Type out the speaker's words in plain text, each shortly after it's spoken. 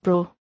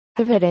bro.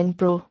 Haver en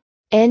bro.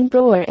 En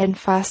broer en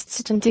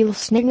faststen deel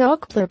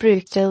snignog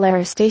blur de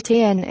ler state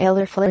en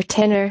eller fler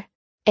tenor.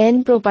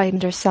 En bro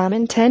binder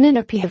samen tenen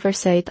op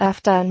haverside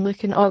aftan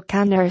luken og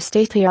kan er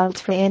state alt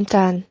for en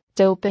tan.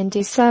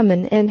 Dobende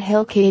samen en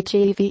hel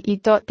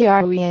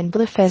kjve.brwen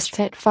blefest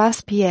het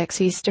fast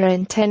pxester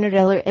en tenor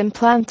eller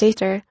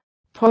implantator.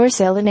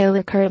 Porcelain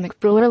eller keramic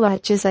broer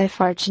lodges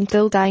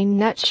fargentil dine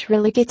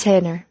naturlige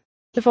tenor.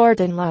 De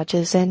worden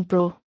lodges en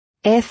bro.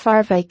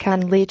 Farvai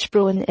kan lage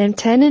broen en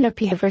tenen op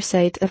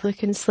haverside of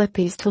luken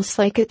slippies til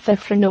sliket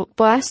vefrenok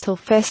blastil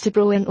feste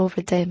broen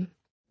over dem.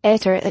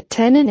 Et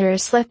tenen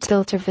slipt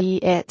tilter v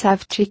et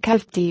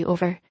avtrikavdi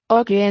over.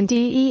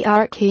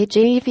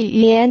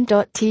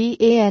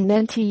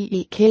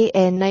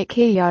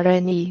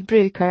 Ogrenderkven.tannteknne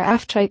bruker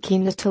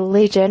aftrikene til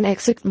legen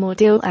exit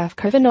model af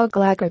kurvenog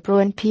lager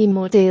broen p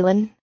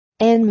modelen.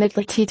 En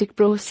midlertidig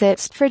bro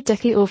setst for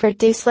dikke over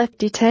de slip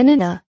de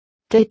tennene.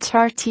 De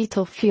tar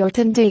titel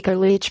 14 dager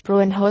lage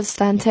broen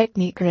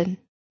hosstandteknikeren.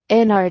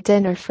 En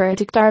denner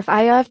ferdig darf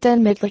I av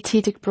den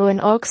midlertidig broen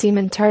og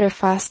sementar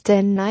fast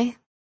den nei.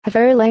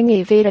 Haver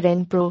lenge veder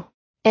en bro.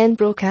 En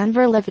bro kan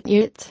verlevet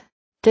ut.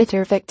 Dit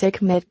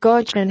viktig med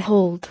godren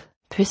hold,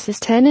 precis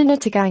tennene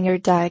tilganger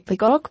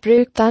daglig og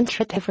bruk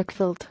dantret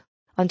everkvild.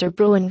 Under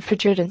broen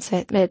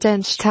fordurenset med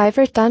den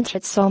stiver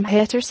dantret som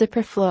heter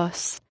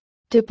superfluos.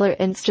 Dubler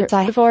inster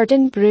I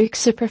vorden bruk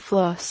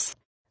superfluos.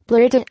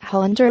 Blurdet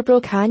hollander bro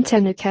kan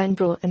tenne kan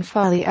bro en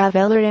fali av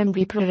eller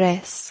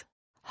repares.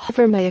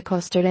 Hover med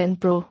koster en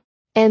bro.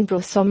 En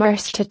bro som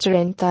erstetter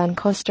en dan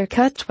koster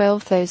cut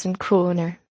 12,000 kroner.